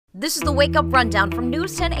This is the Wake Up Rundown from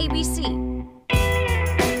NEWS10 ABC.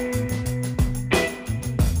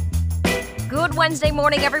 Good Wednesday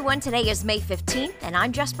morning, everyone. Today is May 15th, and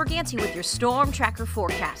I'm Jess Berganti with your Storm Tracker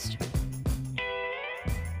forecast.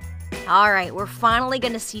 All right, we're finally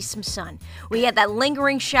going to see some sun. We had that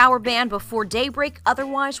lingering shower band before daybreak.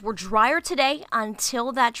 Otherwise, we're drier today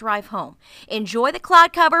until that drive home. Enjoy the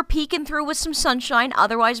cloud cover, peeking through with some sunshine,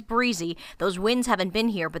 otherwise breezy. Those winds haven't been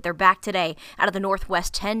here, but they're back today. Out of the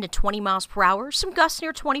northwest, 10 to 20 miles per hour, some gusts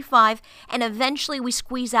near 25, and eventually we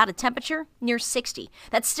squeeze out a temperature near 60.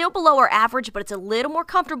 That's still below our average, but it's a little more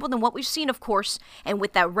comfortable than what we've seen, of course. And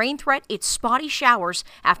with that rain threat, it's spotty showers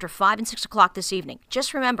after 5 and 6 o'clock this evening.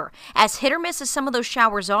 Just remember, as hit or miss as some of those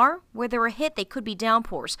showers are, where they're a hit, they could be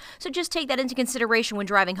downpours. So just take that into consideration when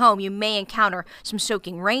driving home. You may encounter some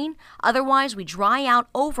soaking rain. Otherwise, we dry out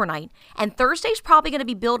overnight, and Thursday's probably going to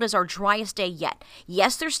be billed as our driest day yet.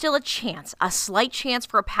 Yes, there's still a slight chance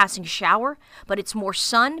for a passing shower, but it's more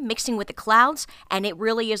sun mixing with the clouds, and it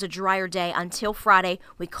really is a drier day until Friday.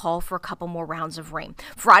 We call for a couple more rounds of rain.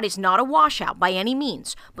 Friday's not a washout by any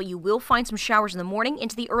means, but you will find some showers in the morning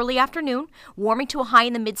into the early afternoon, warming to a high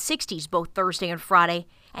in the mid-60s both Thursday and Friday,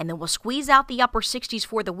 and then we'll squeeze out the upper 60s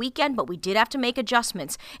for the weekend, but we did have to make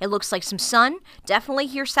adjustments. It looks like some sun, definitely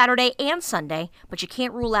here Saturday and Sunday, but you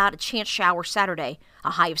can't rule out a chance shower Saturday.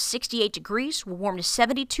 A high of 68 degrees, we'll warm to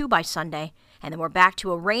 72 by Sunday, and then we're back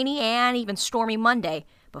to a rainy and even stormy Monday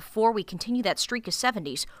before we continue that streak of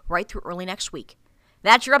 70s right through early next week.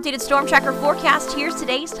 That's your updated Storm Tracker forecast. Here's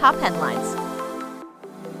today's top headlines.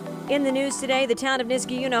 In the news today, the town of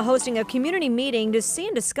Niskayuna hosting a community meeting to see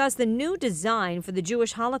and discuss the new design for the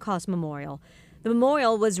Jewish Holocaust Memorial. The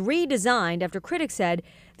memorial was redesigned after critics said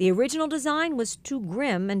the original design was too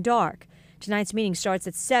grim and dark. Tonight's meeting starts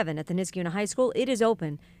at 7 at the Niskayuna High School. It is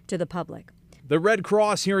open to the public. The Red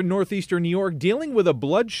Cross here in northeastern New York dealing with a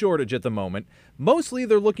blood shortage at the moment. Mostly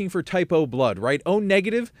they're looking for type O blood, right? O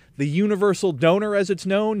negative, the universal donor as it's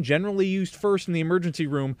known, generally used first in the emergency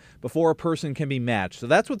room before a person can be matched. So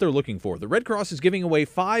that's what they're looking for. The Red Cross is giving away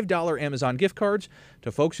 $5 Amazon gift cards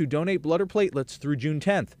to folks who donate blood or platelets through June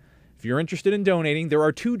 10th. If you're interested in donating, there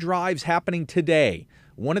are 2 drives happening today.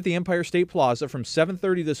 One at the Empire State Plaza from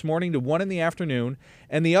 7:30 this morning to 1 in the afternoon,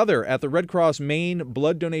 and the other at the Red Cross Main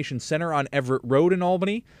Blood Donation Center on Everett Road in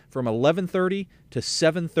Albany from 11:30 to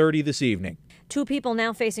 7:30 this evening. 2 people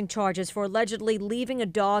now facing charges for allegedly leaving a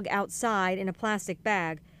dog outside in a plastic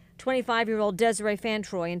bag. 25-year-old Desiree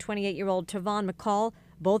Fantroy and 28-year-old Tavon McCall,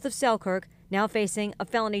 both of Selkirk, now facing a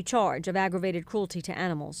felony charge of aggravated cruelty to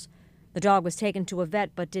animals. The dog was taken to a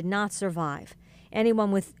vet but did not survive.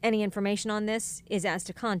 Anyone with any information on this is asked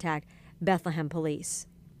to contact Bethlehem Police.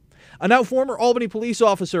 A now former Albany police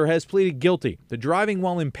officer has pleaded guilty to driving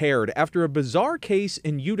while impaired after a bizarre case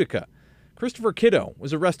in Utica. Christopher Kiddo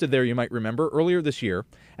was arrested there, you might remember, earlier this year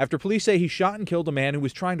after police say he shot and killed a man who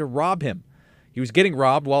was trying to rob him. He was getting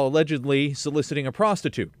robbed while allegedly soliciting a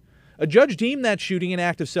prostitute. A judge deemed that shooting an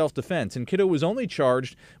act of self-defense, and Kiddo was only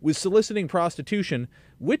charged with soliciting prostitution,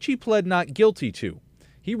 which he pled not guilty to.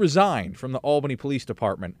 He resigned from the Albany Police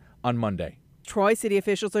Department on Monday. Troy city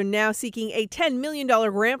officials are now seeking a $10 million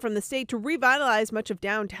grant from the state to revitalize much of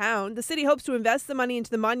downtown. The city hopes to invest the money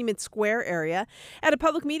into the Monument Square area. At a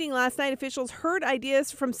public meeting last night, officials heard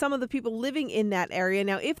ideas from some of the people living in that area.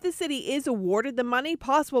 Now, if the city is awarded the money,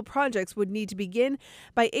 possible projects would need to begin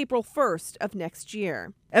by April 1st of next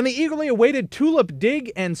year. And the eagerly awaited Tulip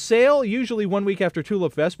Dig and Sale, usually 1 week after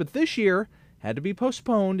Tulip Fest, but this year had to be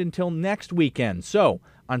postponed until next weekend. So,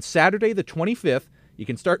 on Saturday the 25th, you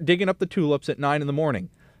can start digging up the tulips at 9 in the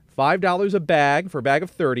morning. $5 a bag for a bag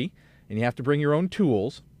of 30, and you have to bring your own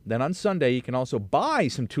tools. Then on Sunday, you can also buy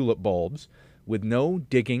some tulip bulbs with no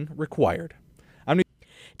digging required.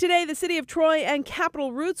 Today, the city of Troy and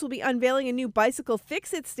Capital Roots will be unveiling a new bicycle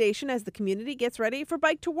fix-it station as the community gets ready for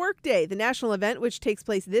Bike to Work Day. The national event, which takes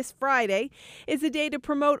place this Friday, is a day to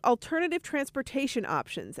promote alternative transportation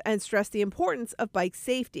options and stress the importance of bike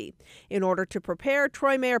safety. In order to prepare,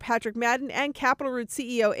 Troy Mayor Patrick Madden and Capital Roots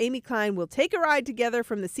CEO Amy Klein will take a ride together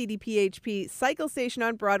from the CDPHP cycle station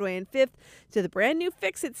on Broadway and 5th to the brand new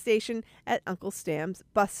fix-it station at Uncle Stam's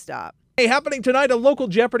bus stop. Hey, happening tonight, a local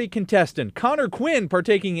Jeopardy contestant, Connor Quinn,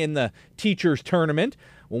 partaking in the Teachers Tournament,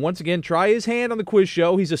 will once again try his hand on the quiz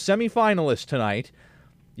show. He's a semifinalist tonight.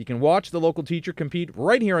 You can watch the local teacher compete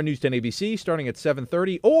right here on NEWS10 ABC starting at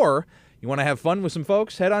 7:30, or you want to have fun with some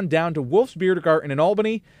folks, head on down to Wolf's Biergarten in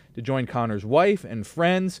Albany to join Connor's wife and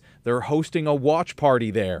friends. They're hosting a watch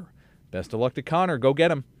party there. Best of luck to Connor. Go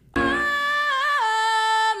get him.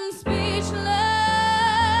 I'm speechless.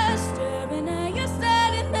 Staring at you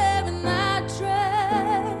standing there in that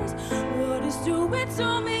dress. What is doing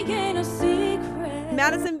to me?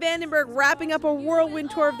 Madison Vandenberg wrapping up a whirlwind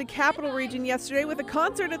tour of the Capital Region yesterday with a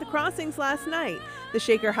concert at the Crossings last night. The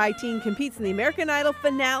Shaker High teen competes in the American Idol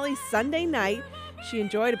finale Sunday night. She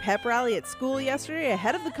enjoyed a pep rally at school yesterday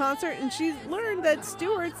ahead of the concert, and she's learned that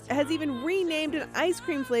Stewart's has even renamed an ice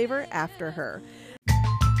cream flavor after her.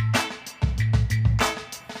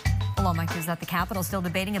 Lawmakers at the Capitol still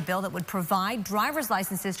debating a bill that would provide driver's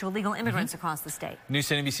licenses to illegal immigrants across the state.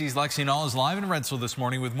 NEWS10 ABC's Lexi Nall is live in Rensselaer this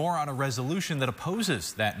morning with more on a resolution that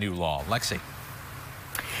opposes that new law. Lexi.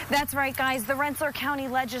 That's right, guys. The Rensselaer County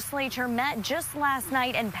Legislature met just last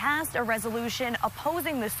night and passed a resolution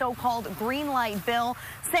opposing the so-called green light bill,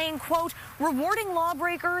 saying, quote, rewarding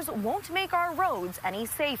lawbreakers won't make our roads any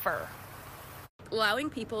safer. Allowing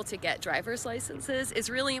people to get driver's licenses is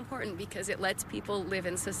really important because it lets people live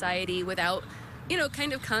in society without,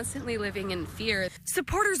 kind of constantly living in fear.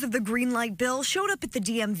 Supporters of the green light bill showed up at the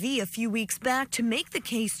DMV a few weeks back to make the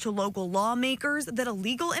case to local lawmakers that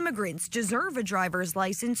illegal immigrants deserve a driver's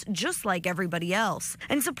license just like everybody else.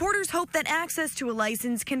 And supporters hope that access to a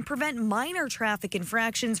license can prevent minor traffic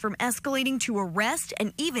infractions from escalating to arrest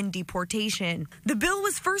and even deportation. The bill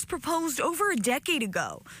was first proposed over a decade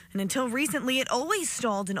ago, and until recently it always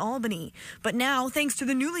stalled in Albany. But now, thanks to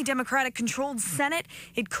the newly Democratic-controlled Senate,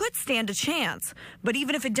 it could stand a chance. But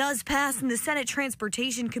even if it does pass in the Senate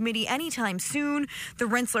Transportation Committee anytime soon, the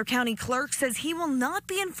Rensselaer County Clerk says he will not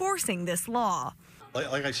be enforcing this law.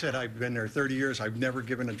 Like I said, I've been there 30 years. I've never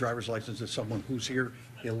given a driver's license to someone who's here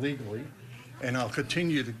illegally, and I'll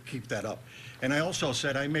continue to keep that up. And I also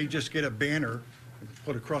said I may just get a banner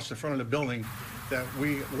put across the front of the building that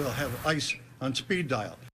we will have ICE on speed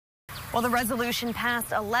dial. Well, the resolution passed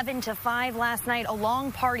 11-5 last night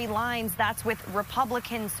along party lines. That's with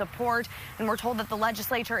Republican support. And we're told that the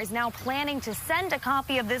legislature is now planning to send a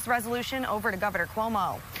copy of this resolution over to Governor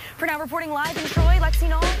Cuomo. For now, reporting live in Troy, Lexi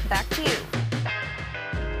Nall, back to you.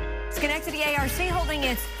 Schenectady ARC holding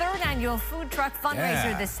its third annual food truck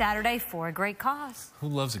fundraiser this Saturday for a great cause. Who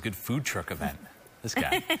loves a good food truck event? This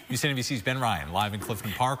guy. NEWS10 ABC's Ben Ryan live in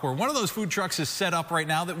Clifton Park, where one of those food trucks is set up right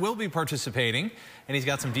now that will be participating, and he's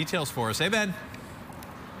got some details for us. Hey, Ben.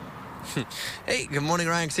 Hey, good morning,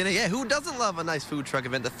 Ryan. Christina. Yeah, who doesn't love a nice food truck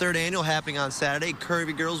event? The third annual happening on Saturday.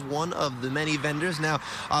 Curvy Girls, one of the many vendors. Now,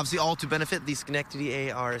 obviously, all to benefit the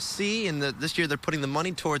Schenectady ARC. And this year, they're putting the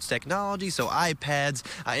money towards technology, so iPads,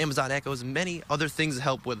 Amazon Echoes, and many other things to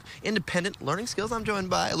help with independent learning skills. I'm joined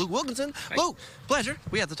by Luke Wilkinson. Luke, pleasure.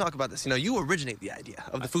 We have to talk about this. You originate the idea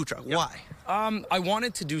of the food truck. Yep. Why? I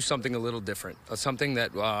wanted to do something a little different, something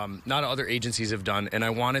that not other agencies have done, and I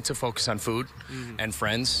wanted to focus on food and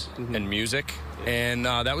friends and music, and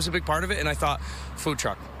that was a big part of it. And I thought, food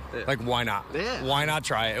truck, like, why not? Yeah. Why not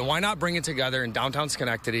try it? And why not bring it together in downtown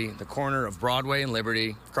Schenectady, the corner of Broadway and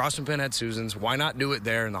Liberty, across from Pinhead Susan's? Why not do it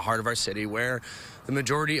there in the heart of our city, where the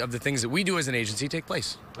majority of the things that we do as an agency take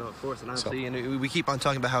place? Oh, of course, and honestly, and we keep on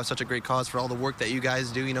talking about how it's such a great cause for all the work that you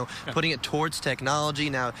guys do, putting it towards technology.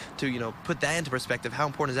 Now, to, put that into perspective, how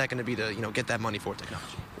important is that going to be to, get that money for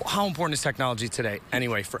technology? Well, how important is technology today,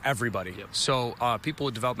 anyway, for everybody? Yep. So people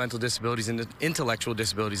with developmental disabilities and intellectual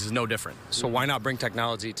disabilities is no different. So why not bring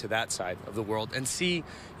technology to that side of the world and see,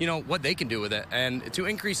 what they can do with it? And to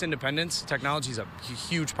increase independence, technology is a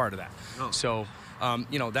huge part of that. Oh. So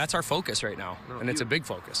that's our focus right now, and it's a big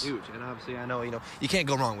focus. Huge, and obviously I know, you can't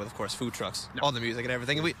go wrong with, of course, food trucks, all the music and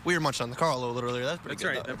everything. We were munching on the car a little earlier. That's pretty good.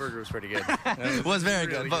 That's right. That burger was pretty good. It was very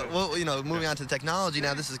good. But, moving on to the technology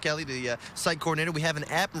now, this is Kelly, the site coordinator. We have an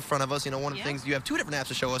app in front of us. One of the things, you have two different apps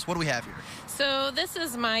to show us. What do we have here? So this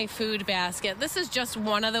is my food basket. This is just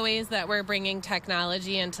one of the ways that we're bringing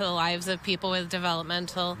technology into the lives of people with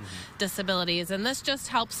developmental disabilities, and this just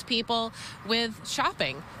helps people with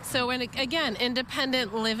shopping. So, again,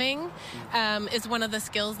 independent living is one of the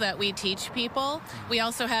skills that we teach people. We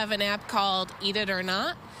also have an app called Eat It or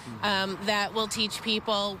Not that will teach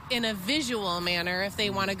people in a visual manner, if they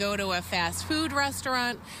want to go to a fast food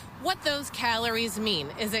restaurant, what those calories mean.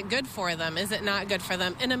 Is it good for them? Is it not good for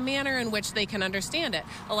them? In a manner in which they can understand it.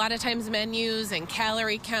 A lot of times menus and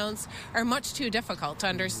calorie counts are much too difficult to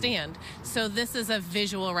understand. So this is a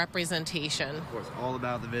visual representation. Of course, all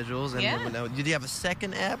about the visuals. And did you have a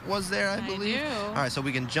second app, was there, I believe? I do. All right, so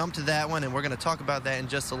we can jump to that one, and we're going to talk about that in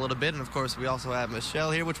just a little bit. And, of course, we also have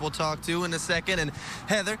Michelle here, which we'll talk to in a second. And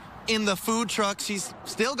Heather, in the food truck, she's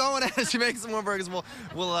still going as she makes some more burgers.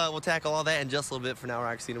 We'll tackle all that in just a little bit. For now,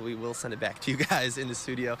 Roxina, we will send it back to you guys in the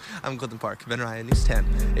studio. I'm Clifton Park. Ben Ryan, NEWS10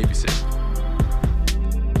 ABC.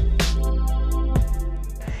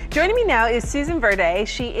 Joining me now is Susan Verde.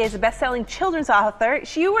 She is a best-selling children's author.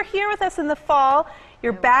 You were here with us in the fall.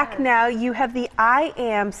 You're back now. You have the I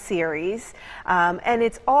Am series, and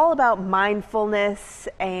it's all about mindfulness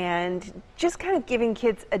and just kind of giving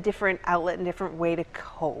kids a different outlet and different way to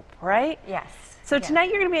cope, right? Yes. So tonight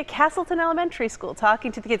you're going to be at Castleton Elementary School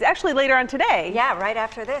talking to the kids, actually later on today. Yeah, right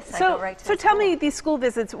after this. So tell me, these school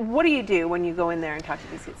visits, what do you do when you go in there and talk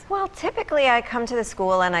to these kids? Well, typically I come to the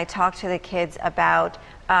school and I talk to the kids about,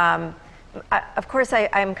 of course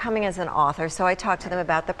I'm coming as an author, so I talk to them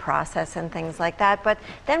about the process and things like that, but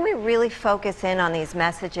then we really focus in on these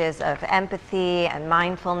messages of empathy and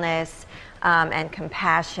mindfulness and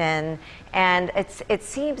compassion. And it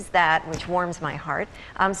seems that, which warms my heart,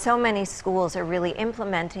 so many schools are really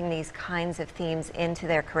implementing these kinds of themes into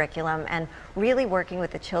their curriculum and really working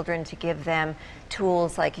with the children to give them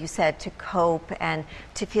tools, like you said, to cope and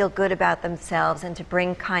to feel good about themselves and to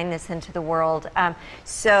bring kindness into the world.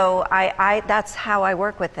 So that's how I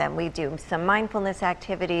work with them. We do some mindfulness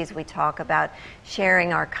activities. We talk about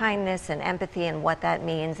sharing our kindness and empathy and what that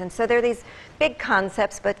means. And so there are these big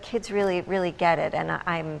concepts, but kids really, really get it. And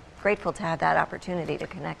I'm grateful to have that opportunity to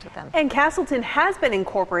connect with them. And Castleton has been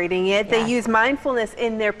incorporating it. They use mindfulness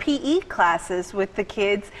in their PE classes with the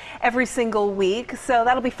kids every single week. So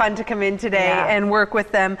that'll be fun to come in today and work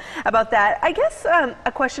with them about that. I guess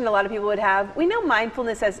a question a lot of people would have, we know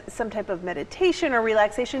mindfulness as some type of meditation or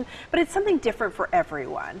relaxation, but it's something different for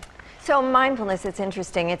everyone. So mindfulness, it's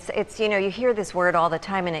interesting. It's you know, you hear this word all the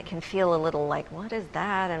time and it can feel a little like, what is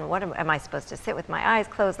that? And what am I supposed to sit with my eyes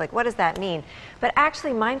closed? Like, what does that mean? But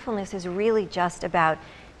actually mindfulness is really just about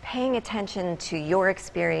paying attention to your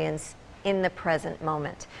experience in the present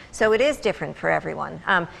moment. So it is different for everyone.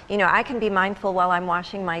 You know, I can be mindful while I'm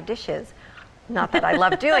washing my dishes. Not that I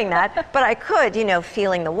love doing that, but I could, you know,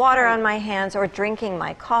 feeling the water on my hands or drinking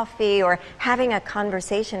my coffee or having a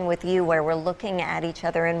conversation with you where we're looking at each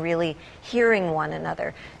other and really hearing one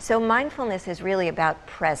another. So mindfulness is really about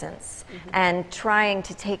presence and trying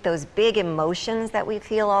to take those big emotions that we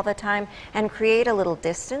feel all the time and create a little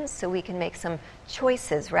distance so we can make some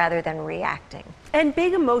choices rather than reacting. And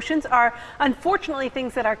big emotions are unfortunately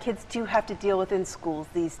things that our kids do have to deal with in schools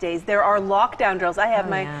these days. There are lockdown drills. I have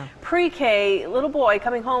my pre-K little boy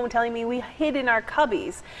coming home telling me we hid in our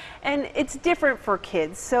cubbies. And it's different for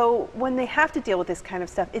kids. So when they have to deal with this kind of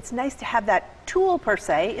stuff, it's nice to have that tool per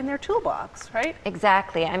se in their toolbox, right?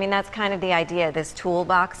 Exactly. I mean, that's kind of the idea, this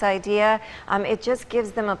toolbox idea. It just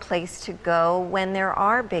gives them a place to go when there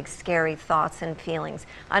are big scary thoughts and feelings,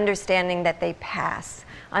 understanding that they pass.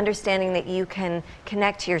 Understanding that you can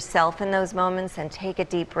connect to yourself in those moments and take a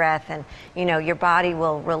deep breath and, you know, your body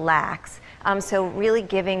will relax. So really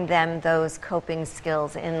giving them those coping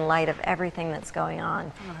skills in light of everything that's going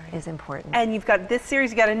on is important. And you've got this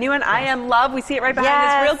series, you got a new one, I Am Love. We see it right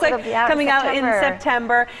behind us real quick, coming out in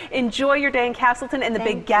September. Enjoy your day in Castleton and the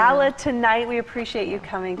big gala tonight. We appreciate you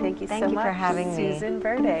coming. Thank you so much. Thank you for having me. Susan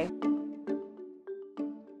Verde.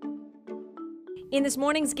 In this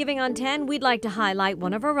morning's Giving on 10, we'd like to highlight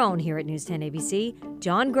one of our own here at News 10 ABC,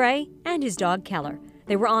 John Gray and his dog Keller.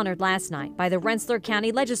 They were honored last night by the Rensselaer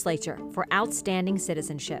County Legislature for outstanding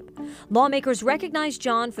citizenship. Lawmakers recognized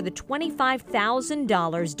John for the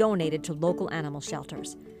 $25,000 donated to local animal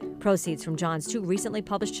shelters. Proceeds from John's 2 recently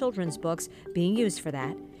published children's books being used for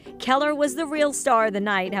that. Keller was the real star of the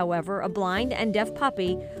night, however, a blind and deaf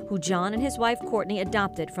puppy who John and his wife Courtney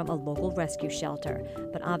adopted from a local rescue shelter,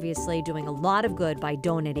 but obviously doing a lot of good by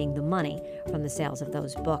donating the money from the sales of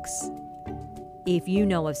those books. If you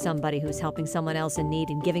know of somebody who's helping someone else in need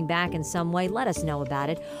and giving back in some way, let us know about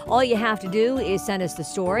it. All you have to do is send us the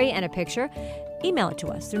story and a picture. Email it to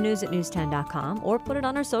us through news@news10.com or put it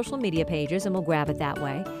on our social media pages and we'll grab it that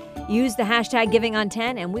way. Use the hashtag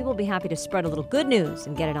 #GivingOn10 and we will be happy to spread a little good news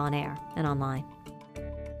and get it on air and online.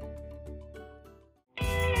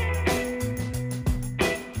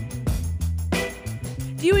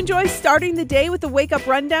 Do you enjoy starting the day with a Wake Up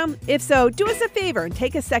Rundown? If so, do us a favor and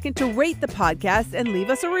take a second to rate the podcast and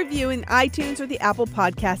leave us a review in iTunes or the Apple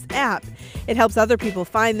Podcast app. It helps other people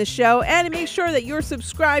find the show and it makes sure that you're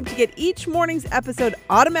subscribed to get each morning's episode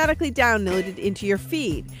automatically downloaded into your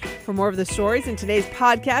feed. For more of the stories in today's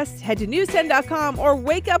podcast, head to news10.com or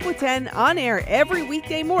Wake Up with 10 on air every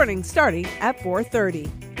weekday morning starting at 4:30.